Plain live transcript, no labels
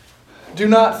Do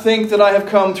not think that I have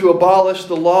come to abolish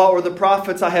the law or the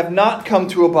prophets. I have not come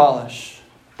to abolish,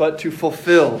 but to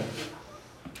fulfill.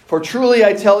 For truly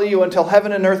I tell you, until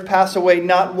heaven and earth pass away,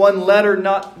 not one letter,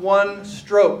 not one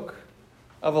stroke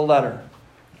of a letter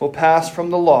will pass from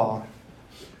the law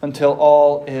until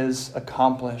all is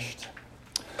accomplished.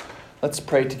 Let's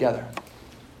pray together.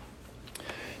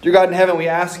 Dear God in heaven, we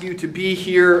ask you to be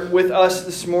here with us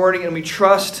this morning, and we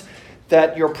trust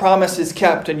that your promise is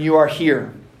kept and you are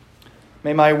here.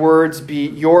 May my words be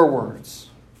your words,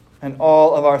 and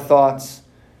all of our thoughts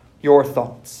your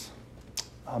thoughts.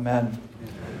 Amen.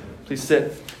 Please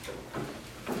sit.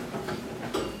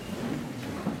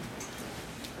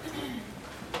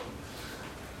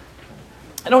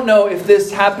 I don't know if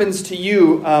this happens to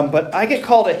you, but I get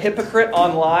called a hypocrite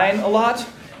online a lot.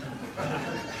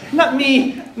 Not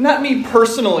me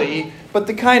personally, but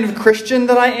the kind of Christian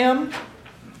that I am.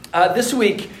 This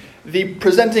week, the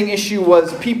presenting issue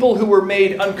was people who were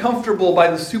made uncomfortable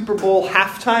by the Super Bowl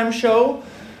halftime show,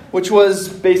 which was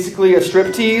basically a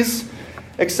striptease,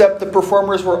 except the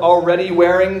performers were already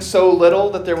wearing so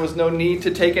little that there was no need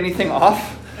to take anything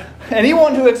off.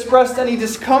 Anyone who expressed any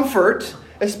discomfort,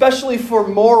 especially for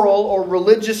moral or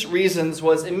religious reasons,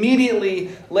 was immediately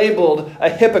labeled a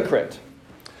hypocrite.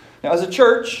 Now, as a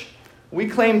church, we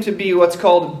claim to be what's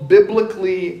called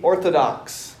biblically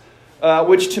orthodox,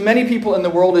 which to many people in the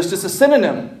world is just a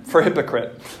synonym for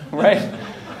hypocrite, right?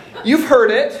 You've heard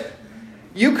it.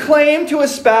 You claim to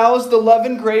espouse the love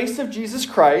and grace of Jesus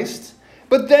Christ,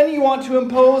 but then you want to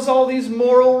impose all these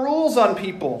moral rules on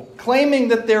people, claiming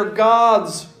that they're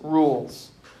God's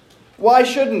rules. Why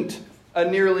shouldn't a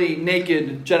nearly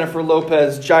naked Jennifer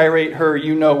Lopez gyrate her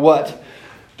you-know-what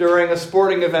during a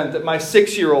sporting event that my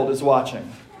 6-year-old is watching?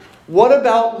 What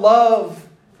about love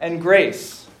and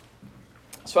grace?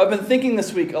 So I've been thinking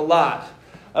this week a lot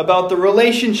about the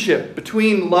relationship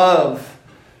between love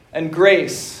and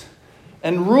grace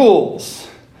and rules.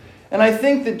 And I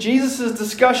think that Jesus'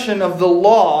 discussion of the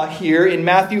law here in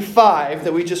Matthew 5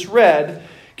 that we just read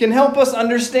can help us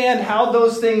understand how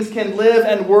those things can live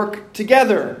and work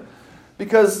together.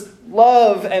 Because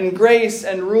love and grace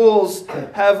and rules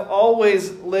have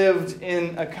always lived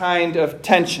in a kind of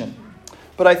tension.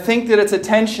 But I think that it's a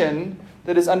tension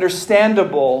that is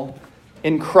understandable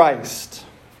in Christ.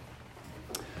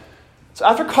 So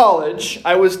after college,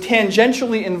 I was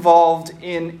tangentially involved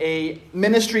in a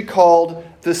ministry called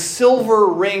the Silver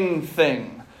Ring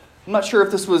Thing. I'm not sure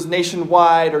if this was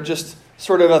nationwide or just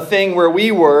sort of a thing where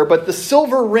we were, but the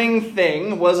Silver Ring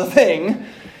Thing was a thing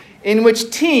in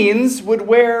which teens would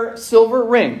wear silver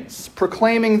rings,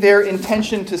 proclaiming their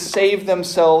intention to save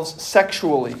themselves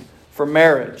sexually for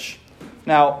marriage.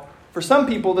 Now, for some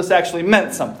people, this actually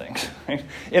meant something. Right?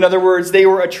 In other words, they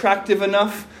were attractive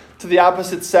enough to the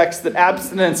opposite sex that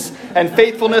abstinence and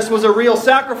faithfulness was a real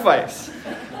sacrifice.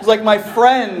 It was like my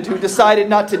friend who decided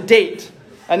not to date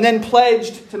and then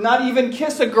pledged to not even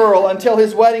kiss a girl until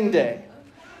his wedding day.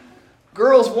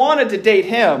 Girls wanted to date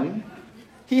him.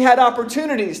 He had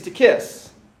opportunities to kiss.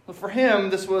 But for him,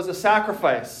 this was a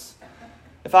sacrifice.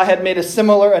 If I had made a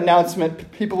similar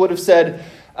announcement, people would have said,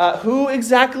 who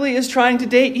exactly is trying to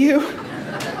date you?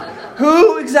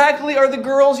 Who exactly are the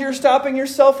girls you're stopping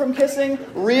yourself from kissing?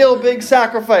 Real big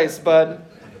sacrifice, bud.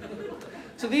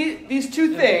 So these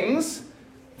two things,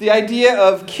 the idea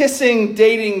of kissing,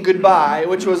 dating goodbye,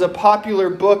 which was a popular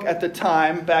book at the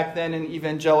time, back then in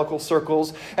evangelical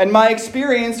circles, and my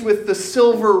experience with the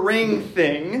silver ring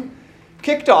thing,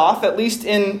 kicked off, at least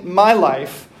in my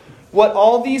life, what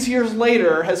all these years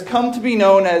later has come to be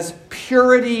known as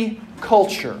purity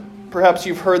culture. Perhaps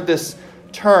you've heard this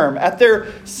term. At their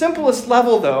simplest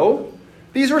level, though,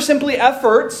 these were simply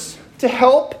efforts to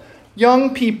help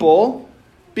young people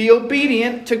be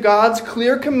obedient to God's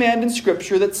clear command in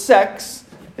Scripture that sex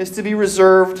is to be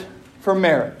reserved for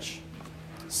marriage.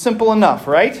 Simple enough,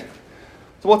 right?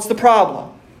 So what's the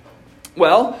problem?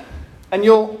 Well, and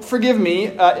you'll forgive me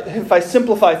if I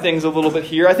simplify things a little bit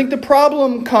here, I think the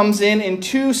problem comes in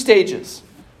two stages.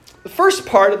 The first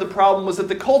part of the problem was that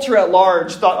the culture at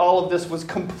large thought all of this was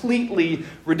completely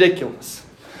ridiculous.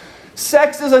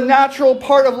 Sex is a natural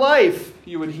part of life,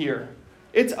 you would hear.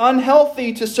 It's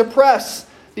unhealthy to suppress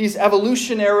these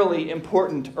evolutionarily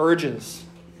important urges.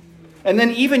 And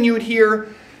then even you would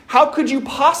hear, how could you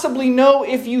possibly know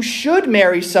if you should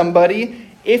marry somebody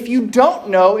if you don't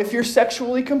know if you're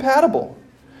sexually compatible?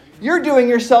 You're doing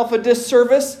yourself a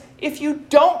disservice if you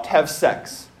don't have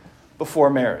sex before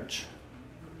marriage.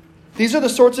 These are the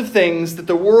sorts of things that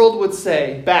the world would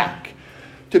say back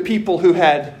to people who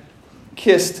had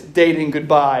kissed dating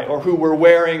goodbye or who were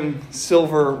wearing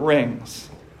silver rings,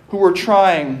 who were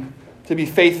trying to be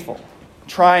faithful.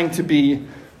 trying to be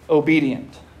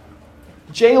obedient.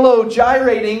 J-Lo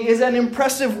gyrating is an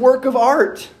impressive work of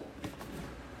art.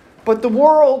 But the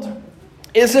world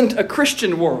isn't a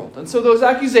Christian world. And so those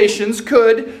accusations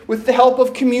could, with the help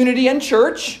of community and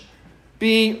church,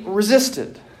 be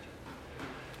resisted.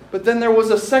 But then there was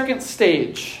a second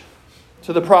stage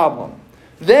to the problem.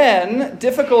 Then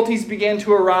difficulties began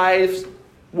to arise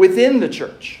within the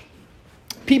church.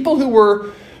 People who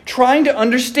were trying to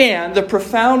understand the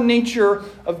profound nature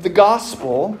of the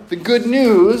gospel, the good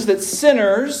news that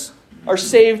sinners are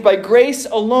saved by grace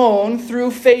alone,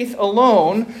 through faith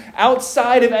alone,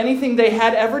 outside of anything they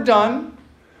had ever done,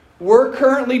 were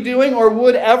currently doing, or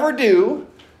would ever do.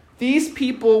 These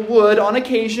people would, on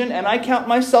occasion, and I count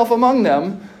myself among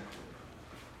them,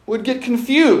 would get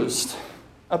confused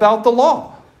about the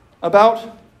law,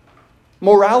 about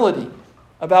morality,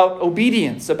 about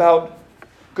obedience, about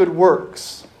good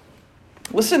works.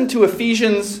 Listen to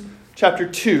Ephesians chapter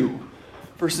 2,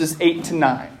 verses 8 to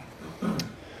 9.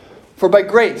 For by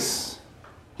grace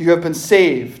you have been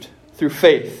saved through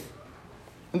faith.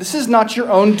 And this is not your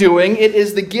own doing. It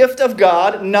is the gift of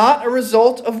God, not a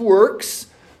result of works,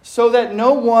 so that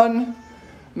no one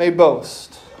may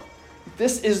boast.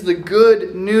 This is the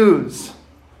good news.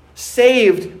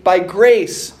 Saved by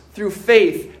grace through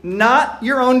faith, not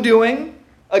your own doing,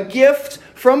 a gift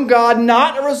from God,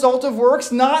 not a result of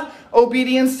works, not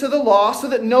obedience to the law, so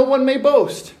that no one may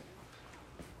boast.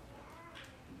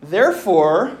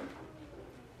 Therefore,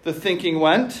 the thinking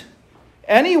went,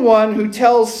 anyone who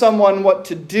tells someone what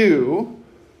to do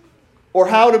or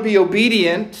how to be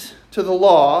obedient to the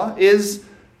law is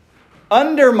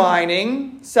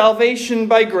undermining salvation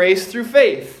by grace through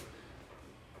faith.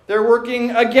 They're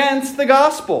working against the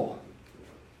gospel.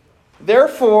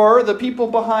 Therefore, the people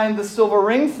behind the silver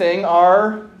ring thing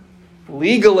are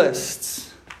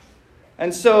legalists.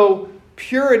 And so,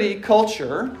 purity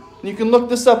culture, and you can look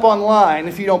this up online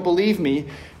if you don't believe me,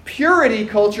 purity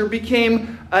culture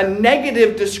became a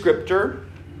negative descriptor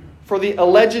for the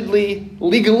allegedly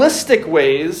legalistic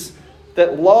ways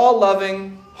that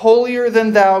law-loving,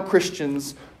 holier-than-thou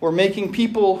Christians were making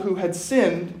people who had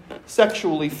sinned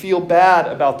sexually feel bad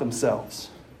about themselves.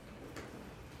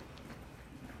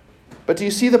 But do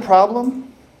you see the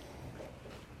problem?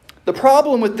 The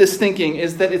problem with this thinking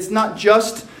is that it's not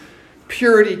just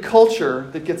purity culture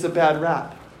that gets a bad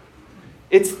rap.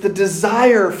 It's the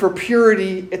desire for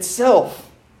purity itself.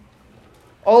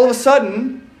 All of a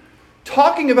sudden,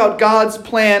 talking about God's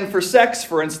plan for sex,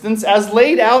 for instance, as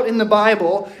laid out in the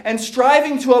Bible, and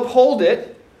striving to uphold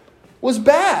it, was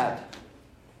bad.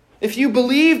 If you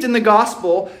believed in the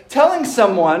gospel, telling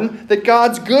someone that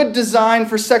God's good design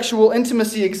for sexual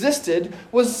intimacy existed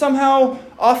was somehow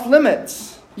off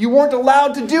limits. You weren't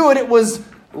allowed to do it. It was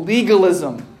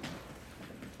legalism.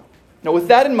 Now, with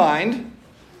that in mind,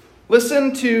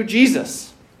 listen to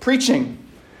Jesus preaching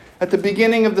at the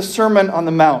beginning of the Sermon on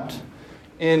the Mount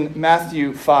in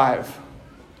Matthew 5.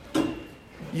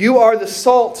 You are the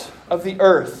salt of the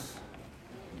earth.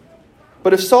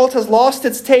 But if salt has lost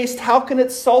its taste, how can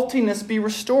its saltiness be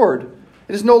restored?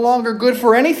 It is no longer good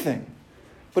for anything,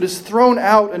 but is thrown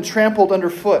out and trampled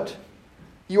underfoot.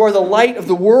 You are the light of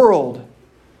the world.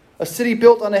 A city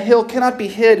built on a hill cannot be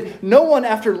hid. No one,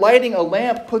 after lighting a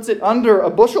lamp, puts it under a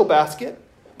bushel basket,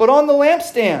 but on the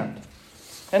lampstand,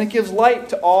 and it gives light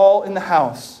to all in the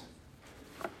house.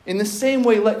 In the same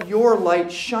way, let your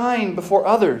light shine before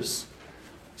others,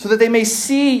 so that they may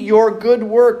see your good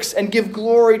works and give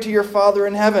glory to your Father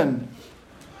in heaven.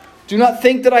 Do not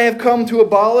think that I have come to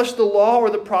abolish the law or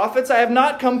the prophets. I have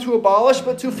not come to abolish,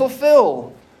 but to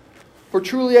fulfill. For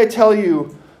truly I tell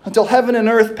you, until heaven and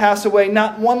earth pass away,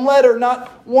 not one letter, not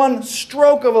one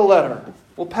stroke of a letter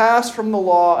will pass from the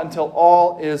law until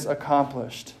all is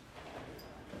accomplished.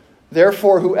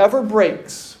 Therefore, whoever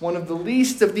breaks one of the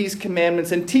least of these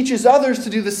commandments and teaches others to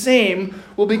do the same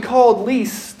will be called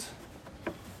least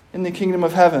in the kingdom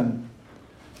of heaven.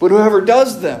 But whoever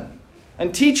does them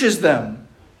and teaches them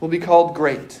will be called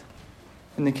great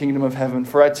in the kingdom of heaven.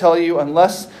 For I tell you,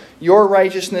 unless your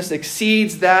righteousness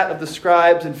exceeds that of the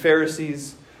scribes and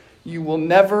Pharisees, you will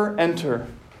never enter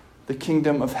the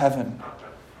kingdom of heaven.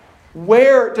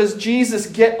 Where does Jesus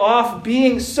get off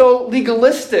being so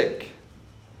legalistic?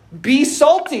 Be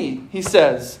salty, he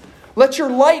says. Let your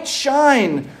light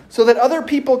shine so that other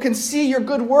people can see your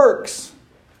good works.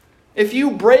 If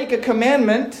you break a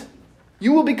commandment,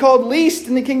 you will be called least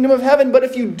in the kingdom of heaven. But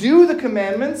if you do the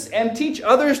commandments and teach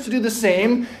others to do the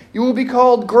same, you will be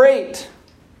called great.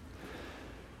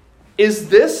 Is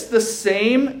this the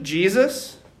same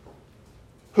Jesus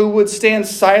who would stand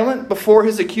silent before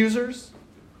his accusers?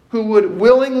 who would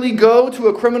willingly go to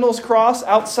a criminal's cross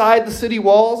outside the city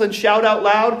walls and shout out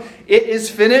loud, "It is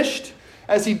finished,"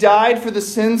 as he died for the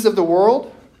sins of the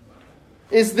world?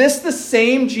 Is this the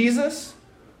same Jesus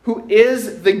who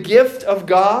is the gift of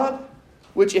God,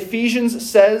 which Ephesians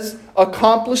says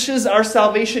accomplishes our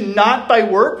salvation not by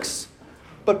works,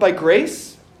 but by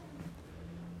grace?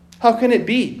 How can it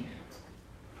be?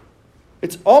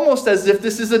 It's almost as if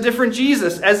this is a different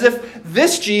Jesus, as if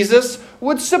this Jesus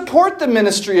would support the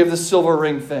ministry of the silver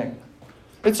ring thing.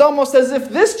 It's almost as if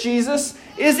this Jesus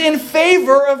is in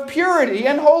favor of purity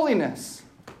and holiness.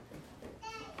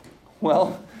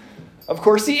 Well, of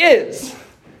course he is.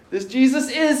 This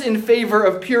Jesus is in favor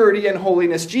of purity and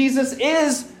holiness. Jesus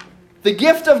is the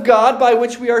gift of God by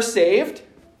which we are saved,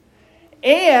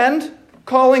 and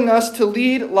calling us to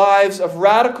lead lives of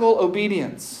radical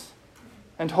obedience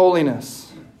and holiness.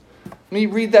 Let me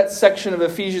read that section of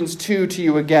Ephesians 2 to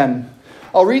you again.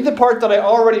 I'll read the part that I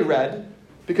already read,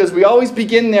 because we always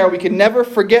begin there. We can never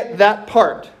forget that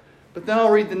part. But then I'll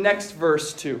read the next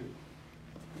verse too.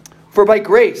 "For by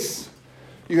grace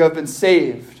you have been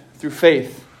saved through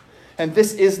faith. And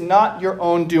this is not your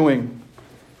own doing.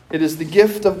 It is the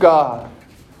gift of God,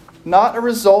 not a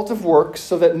result of works,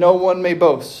 so that no one may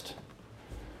boast.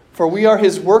 For we are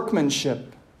his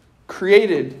workmanship,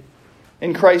 created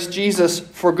in Christ Jesus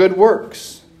for good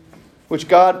works, which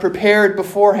God prepared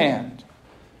beforehand,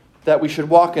 that we should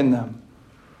walk in them."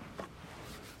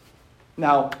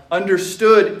 Now,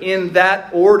 understood in that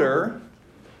order,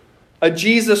 a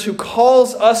Jesus who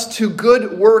calls us to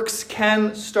good works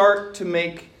can start to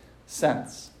make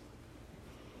sense.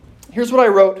 Here's what I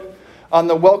wrote on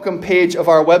the welcome page of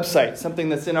our website, something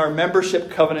that's in our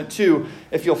membership covenant too,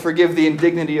 if you'll forgive the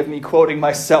indignity of me quoting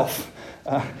myself.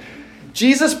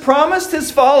 Jesus promised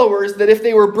his followers that if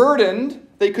they were burdened,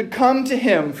 they could come to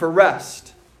him for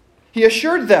rest. He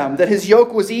assured them that his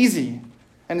yoke was easy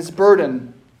and his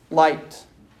burden light.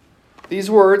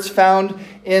 These words found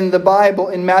in the Bible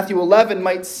in Matthew 11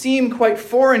 might seem quite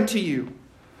foreign to you.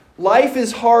 Life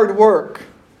is hard work.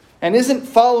 And isn't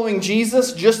following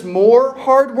Jesus just more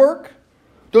hard work?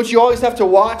 Don't you always have to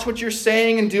watch what you're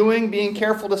saying and doing, being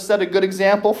careful to set a good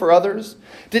example for others?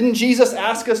 Didn't Jesus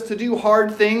ask us to do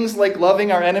hard things like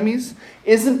loving our enemies?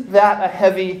 Isn't that a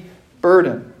heavy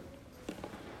burden?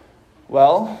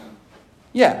 Well,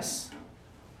 yes.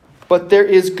 But there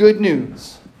is good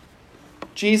news.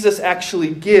 Jesus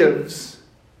actually gives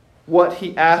what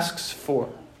he asks for.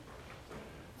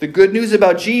 The good news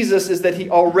about Jesus is that he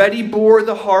already bore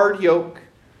the hard yoke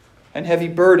and heavy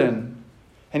burden,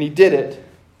 and he did it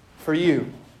for you.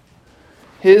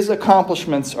 His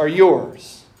accomplishments are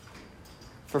yours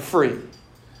for free.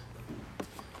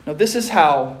 Now, this is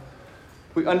how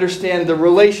we understand the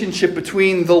relationship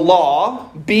between the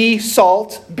law, be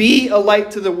salt, be a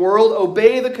light to the world,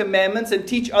 obey the commandments, and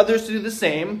teach others to do the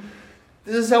same.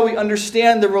 This is how we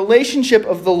understand the relationship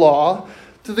of the law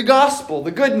to the gospel,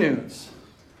 the good news.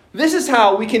 This is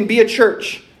how we can be a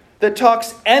church that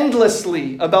talks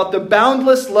endlessly about the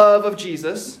boundless love of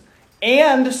Jesus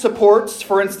and supports,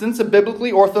 for instance, a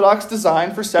biblically orthodox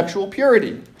design for sexual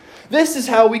purity. This is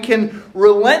how we can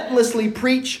relentlessly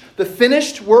preach the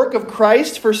finished work of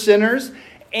Christ for sinners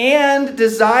and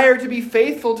desire to be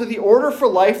faithful to the order for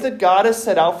life that God has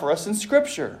set out for us in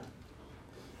Scripture.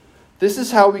 This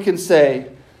is how we can say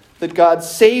that God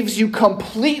saves you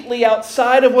completely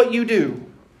outside of what you do,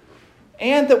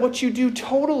 and that what you do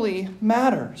totally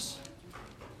matters.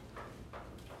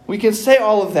 We can say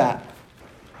all of that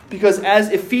because, as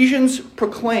Ephesians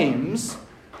proclaims,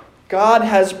 God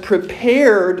has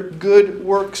prepared good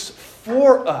works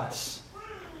for us.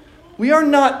 We are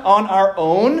not on our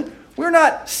own. We're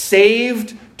not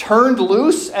saved, turned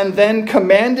loose, and then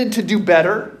commanded to do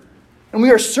better. And we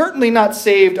are certainly not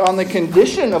saved on the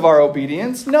condition of our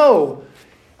obedience. No.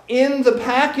 In the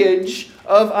package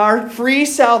of our free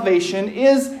salvation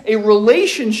is a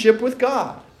relationship with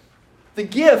God, the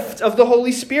gift of the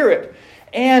Holy Spirit,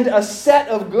 and a set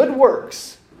of good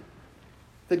works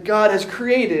that God has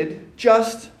created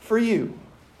just for you.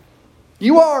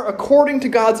 You are, according to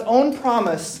God's own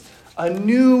promise, a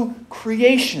new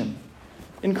creation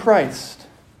in Christ.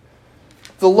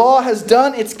 The law has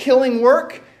done its killing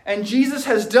work, and Jesus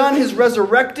has done his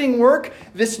resurrecting work.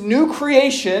 This new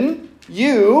creation,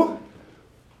 you,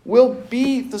 will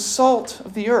be the salt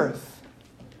of the earth.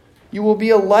 You will be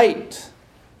a light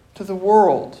to the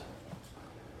world.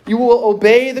 You will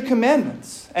obey the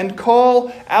commandments and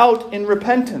call out in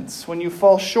repentance when you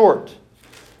fall short.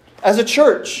 As a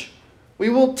church, we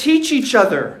will teach each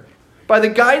other by the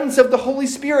guidance of the Holy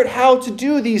Spirit how to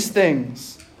do these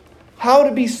things. How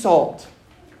to be salt.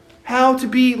 How to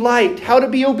be light. How to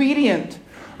be obedient.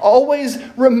 always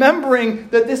remembering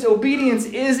that this obedience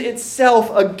is itself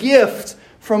a gift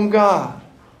from God.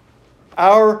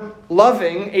 Our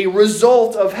loving a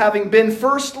result of having been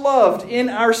first loved in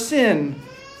our sin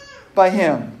by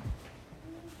Him.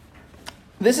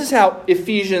 This is how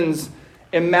Ephesians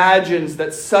imagines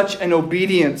that such an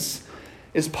obedience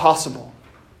is possible.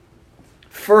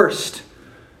 First,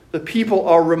 the people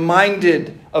are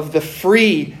reminded of the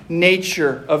free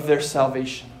nature of their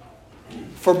salvation.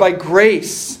 For by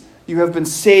grace you have been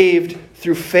saved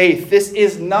through faith. This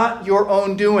is not your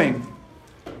own doing.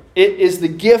 It is the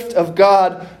gift of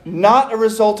God, not a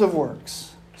result of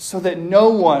works, so that no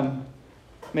one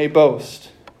may boast.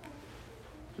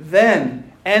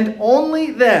 Then, and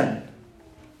only then,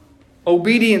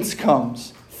 obedience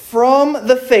comes from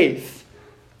the faith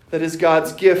that is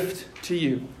God's gift to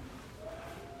you.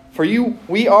 For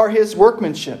we are His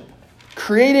workmanship,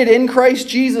 created in Christ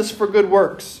Jesus for good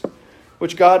works,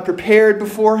 which God prepared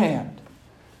beforehand,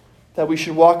 that we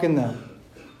should walk in them.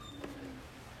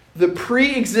 The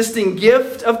pre-existing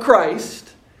gift of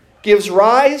Christ gives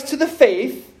rise to the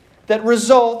faith that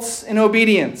results in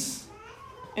obedience.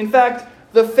 In fact,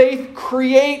 the faith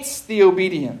creates the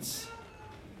obedience.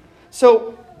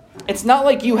 So, it's not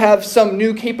like you have some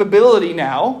new capability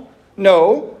now.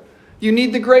 No, you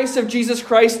need the grace of Jesus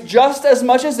Christ just as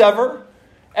much as ever,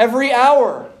 every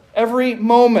hour, every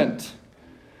moment.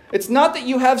 It's not that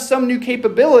you have some new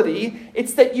capability,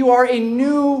 it's that you are a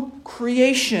new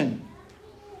creation.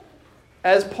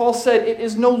 As Paul said, it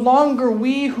is no longer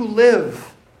we who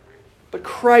live, but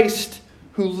Christ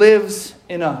who lives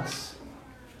in us.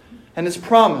 And His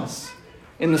promise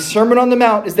in the Sermon on the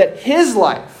Mount is that His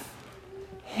life,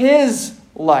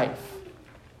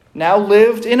 now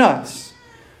lived in us,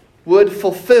 would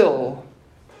fulfill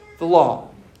the law.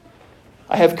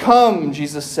 I have come,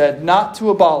 Jesus said, not to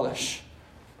abolish,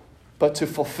 but to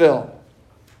fulfill.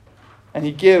 And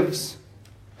He gives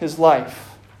His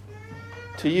life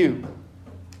to you.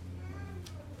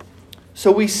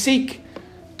 So we seek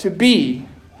to be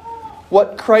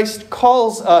what Christ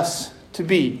calls us to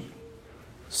be: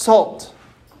 salt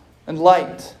and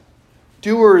light,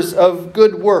 doers of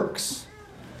good works.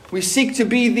 We seek to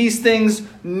be these things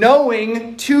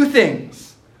knowing two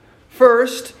things.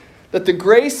 First, that the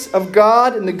grace of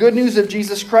God and the good news of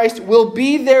Jesus Christ will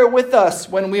be there with us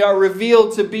when we are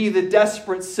revealed to be the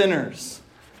desperate sinners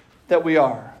that we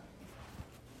are.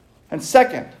 And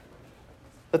second,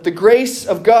 that the grace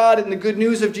of God and the good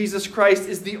news of Jesus Christ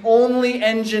is the only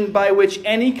engine by which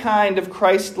any kind of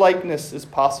Christ-likeness is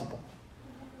possible.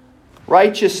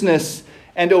 Righteousness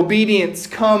and obedience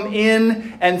come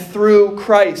in and through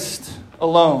Christ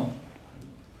alone.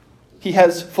 He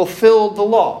has fulfilled the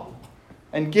law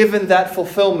and given that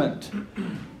fulfillment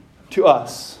to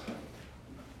us.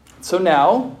 So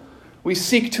now we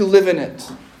seek to live in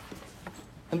it.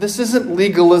 And this isn't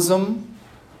legalism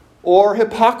or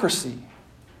hypocrisy.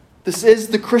 This is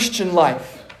the Christian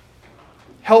life.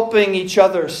 Helping each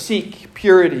other seek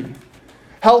purity.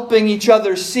 Helping each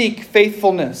other seek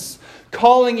faithfulness.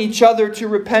 Calling each other to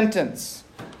repentance.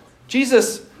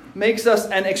 Jesus makes us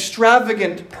an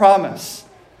extravagant promise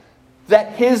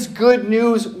that His good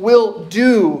news will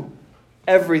do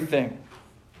everything.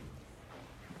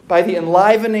 By the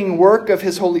enlivening work of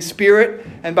His Holy Spirit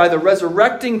and by the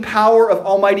resurrecting power of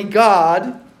Almighty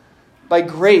God, by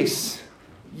grace,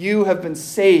 you have been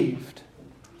saved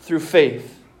through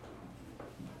faith.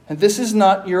 And this is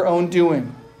not your own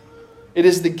doing. It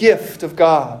is the gift of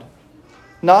God,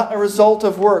 not a result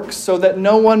of works, so that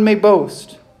no one may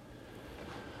boast.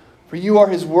 For you are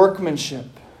His workmanship,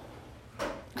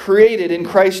 created in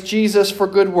Christ Jesus for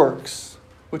good works,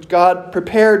 which God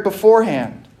prepared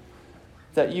beforehand,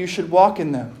 that you should walk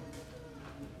in them.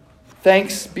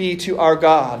 Thanks be to our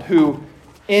God, who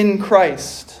in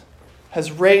Christ has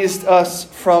raised us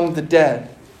from the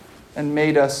dead and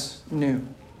made us new.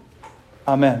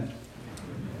 Amen.